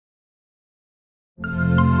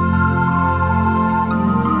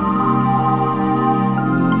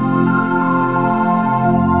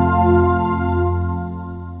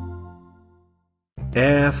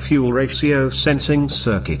air-fuel ratio sensing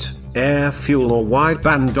circuit. Air-fuel or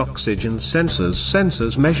wideband oxygen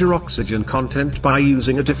sensors measure oxygen content by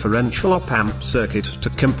using a differential op-amp circuit to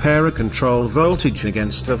compare a control voltage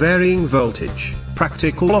against a varying voltage.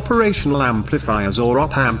 Practical operational amplifiers or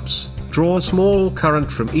op-amps draw a small current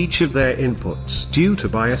from each of their inputs due to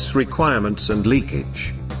bias requirements and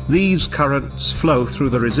leakage. These currents flow through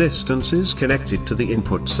the resistances connected to the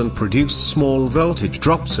inputs and produce small voltage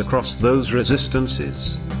drops across those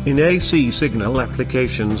resistances. In AC signal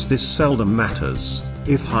applications this seldom matters.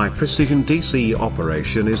 If high-precision DC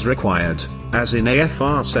operation is required, as in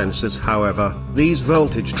AFR sensors however, these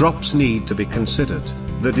voltage drops need to be considered.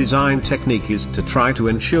 The design technique is to try to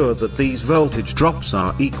ensure that these voltage drops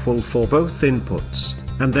are equal for both inputs,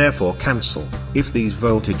 and therefore cancel. If these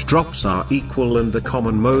voltage drops are equal and the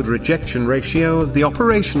common mode rejection ratio of the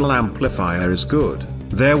operational amplifier is good,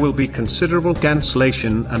 there will be considerable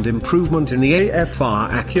cancellation and improvement in the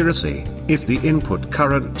AFR accuracy. If the input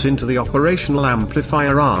current into the operational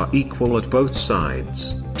amplifier are equal at both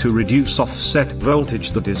sides, to reduce offset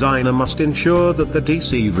voltage the designer must ensure that the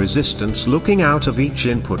DC resistance looking out of each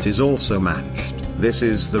input is also matched. This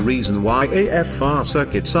is the reason why AFR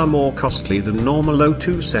circuits are more costly than normal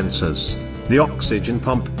O2 sensors. The oxygen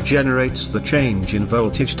pump generates the change in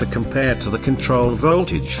voltage to compare to the control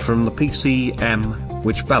voltage from the PCM,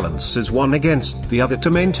 which balances one against the other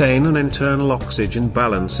to maintain an internal oxygen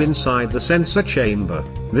balance inside the sensor chamber.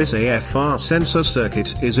 This AFR sensor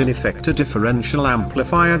circuit is in effect a differential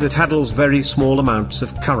amplifier that handles very small amounts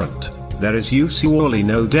of current. There is usually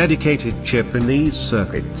no dedicated chip in these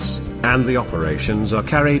circuits, and the operations are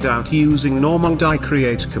carried out using normal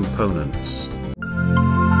die-create components.